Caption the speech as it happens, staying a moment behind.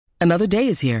Another day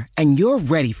is here, and you're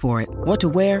ready for it. What to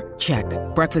wear? Check.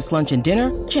 Breakfast, lunch, and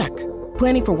dinner? Check.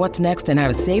 Planning for what's next and how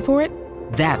to save for it?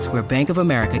 That's where Bank of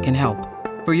America can help.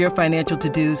 For your financial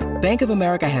to-dos, Bank of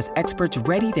America has experts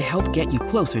ready to help get you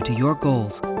closer to your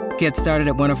goals. Get started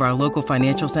at one of our local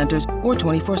financial centers or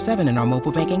 24/7 in our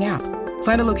mobile banking app.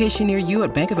 Find a location near you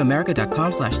at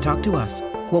bankofamerica.com/talktous.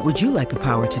 What would you like the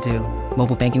power to do?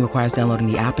 Mobile banking requires downloading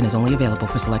the app and is only available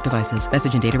for select devices.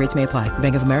 Message and data rates may apply.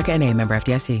 Bank of America N.A., member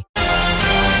FDIC.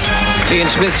 Ian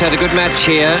Smith's had a good match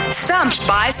here. Stumped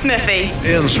by Smithy.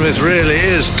 Ian Smith really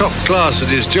is top class at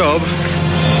his job.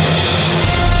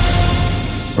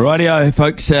 Rightio,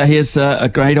 folks, here's a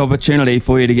great opportunity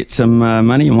for you to get some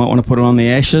money. You might want to put it on the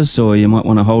Ashes, or you might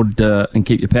want to hold and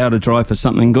keep your powder dry for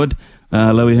something good.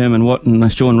 Louis Herman Watt and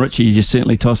Sean Ritchie, you just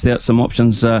certainly tossed out some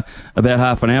options about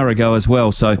half an hour ago as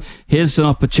well. So here's an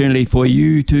opportunity for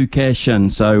you to cash in.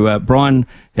 So Brian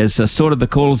has sorted the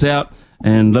calls out,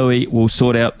 and Louis will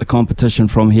sort out the competition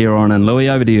from here on. And Louis,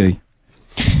 over to you.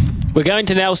 We're going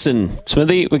to Nelson,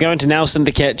 Smithy. We're going to Nelson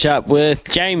to catch up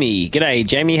with Jamie. G'day,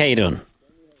 Jamie. How you doing?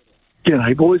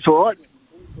 G'day, boys. All right?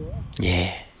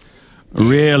 Yeah.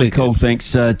 Really cool,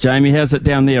 thanks, Jamie. How's it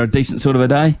down there? A decent sort of a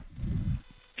day?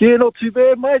 Yeah, not too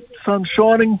bad, mate. Sun's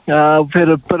shining. We've had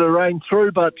a bit of rain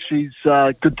through, but she's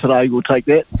good today. We'll take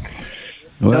that.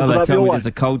 Well, they tell me there's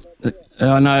a cold...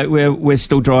 I know, we're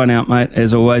still drying out, mate,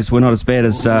 as always. We're not as bad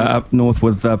as up north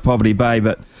with Poverty Bay,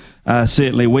 but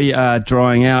certainly we are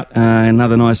drying out.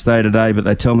 Another nice day today, but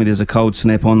they tell me there's a cold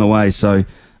snap on the way, so...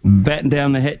 Batten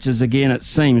down the hatches again, it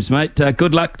seems, mate.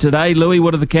 Good luck today. Louis,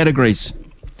 what are the categories?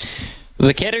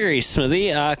 The categories,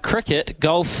 Smithy, are cricket,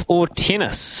 golf or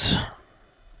tennis.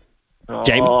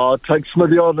 Jamie? I'll take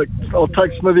Smithy on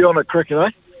a cricket, eh?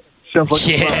 Sounds like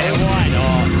why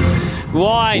not?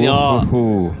 Why not?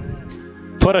 Ooh.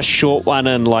 Put a short one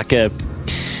in, like a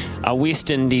West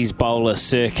Indies bowler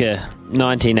circa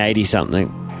 1980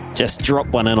 something. Just drop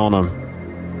one in on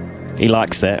him. He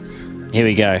likes that. Here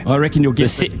we go. I reckon you'll get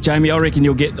Jamie. I reckon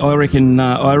you'll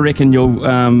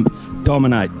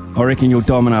dominate. I reckon you'll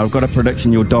dominate. I've got a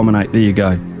prediction you'll dominate. There you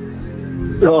go.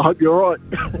 I hope you're right.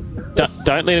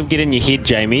 Don't let him get in your head,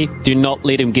 Jamie. Do not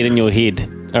let him get in your head.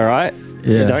 All right?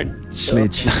 Yeah. Don't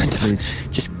sledge.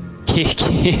 Just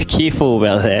careful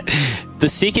about that. The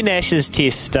second Ashes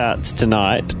Test starts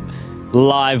tonight,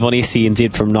 live on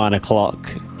SENZ from 9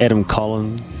 o'clock. Adam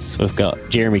Collins. We've got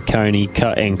Jeremy Coney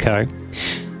and co.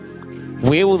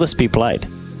 Where will this be played?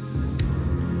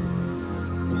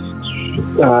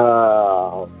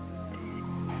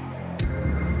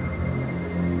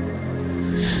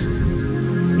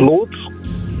 Lords.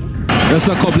 Just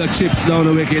a couple of chips down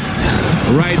the wicket,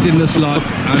 right in the slot,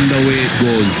 and away it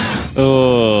goes.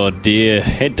 Oh dear,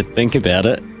 had to think about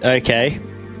it. Okay,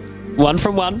 1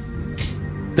 from 1.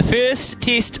 The first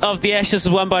test of the Ashes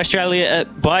was won by Australia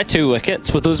by 2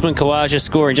 wickets, with Usman Khawaja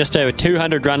scoring just over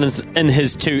 200 runs in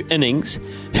his 2 innings.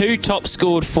 Who top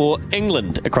scored for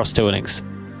England across 2 innings?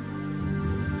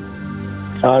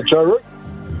 Joe Root.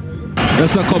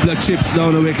 Just a couple of chips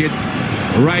down the wicket,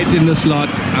 right in the slot,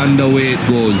 and away it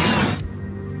goes.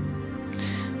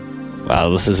 Well,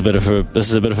 this is a bit of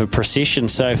a procession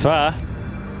so far.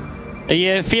 Are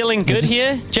you feeling good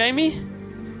here, Jamie?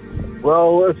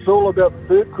 Well, it's all about the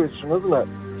third question, isn't it?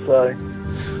 So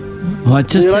I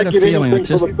just had a feeling.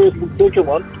 For the first and second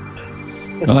one.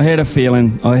 I had a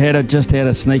feeling. Just had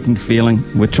a sneaking feeling.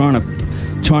 We're trying to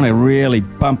really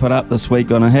bump it up this week,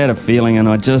 and I had a feeling, and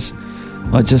I just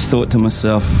thought to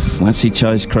myself, once he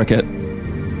chose cricket.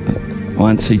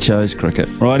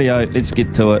 Rightio, let's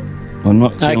get to it. I'm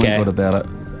not feeling good about it.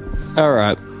 All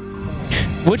right.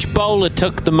 Which bowler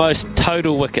took the most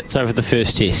total wickets over the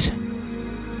first test?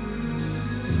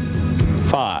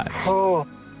 5, 4,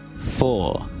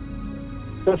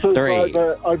 This is 3.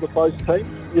 over both teams,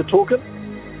 you're talking?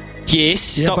 Yes,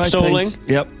 stop stalling. Teams.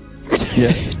 Yep.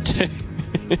 2.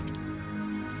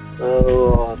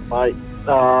 Oh, mate.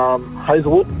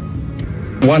 Hazelwood.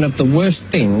 One of the worst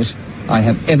things I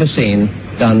have ever seen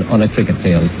done on a cricket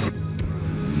field.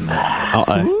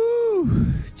 Uh-oh.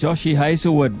 Joshy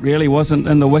Hazelwood really wasn't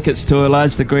in the wickets to a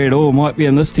large degree at all. Might be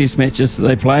in this test match as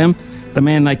they play him. The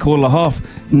man they call a Hoff.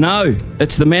 No,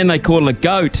 it's the man they call a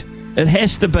goat. It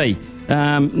has to be.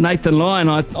 Nathan Lyon,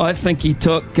 I think he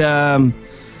took at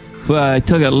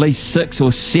least 6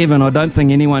 or 7. I don't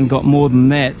think anyone got more than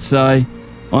that. So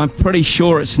I'm pretty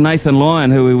sure it's Nathan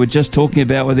Lyon, who we were just talking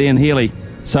about with Ian Healy.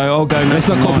 So I'll go Nathan Just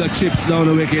a couple Lyon. of chips down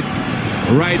the wicket,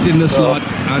 right in the slot,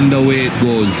 and away it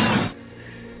goes.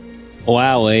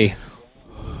 Wowee.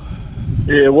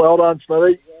 Yeah, well done,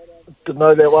 Smithy. Didn't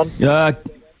know that one.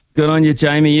 Good on you,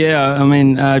 Jamie. Yeah, I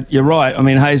mean, you're right. I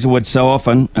mean, Hazelwood so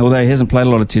often, although he hasn't played a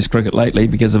lot of Test cricket lately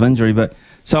because of injury, but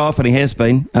so often he has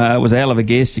been. It was a hell of a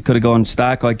guess. He could have gone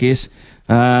Stark, I guess.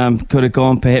 Could have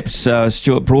gone perhaps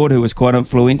Stuart Broad, who was quite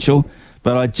influential.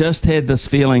 But I just had this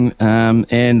feeling,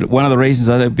 and one of the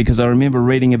reasons because I remember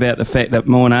reading about the fact that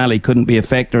Moeen Ali couldn't be a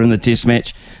factor in the Test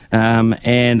match,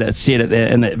 and it said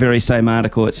in that very same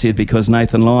article, it said because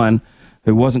Nathan Lyon,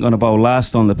 who wasn't going to bowl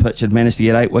last on the pitch, had managed to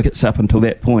get 8 wickets up until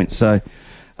that point. So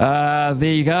there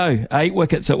you go. 8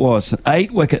 wickets it was.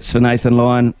 8 wickets for Nathan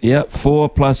Lyon. Yep, 4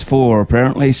 plus 4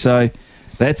 apparently. So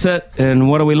that's it. And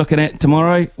what are we looking at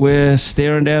tomorrow? We're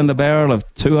staring down the barrel of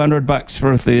 $200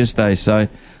 for a Thursday. So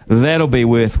that'll be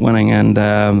worth winning. And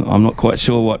I'm not quite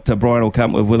sure what Brian will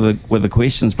come up with the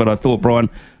questions, but I thought, Brian,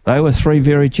 they were 3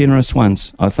 very generous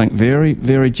ones. I think very,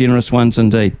 very generous ones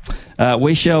indeed.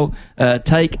 We shall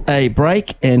take a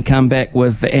break and come back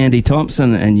with Andy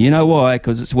Thompson. And you know why?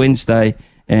 Because it's Wednesday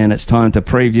and it's time to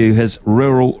preview his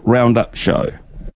Rural Roundup show.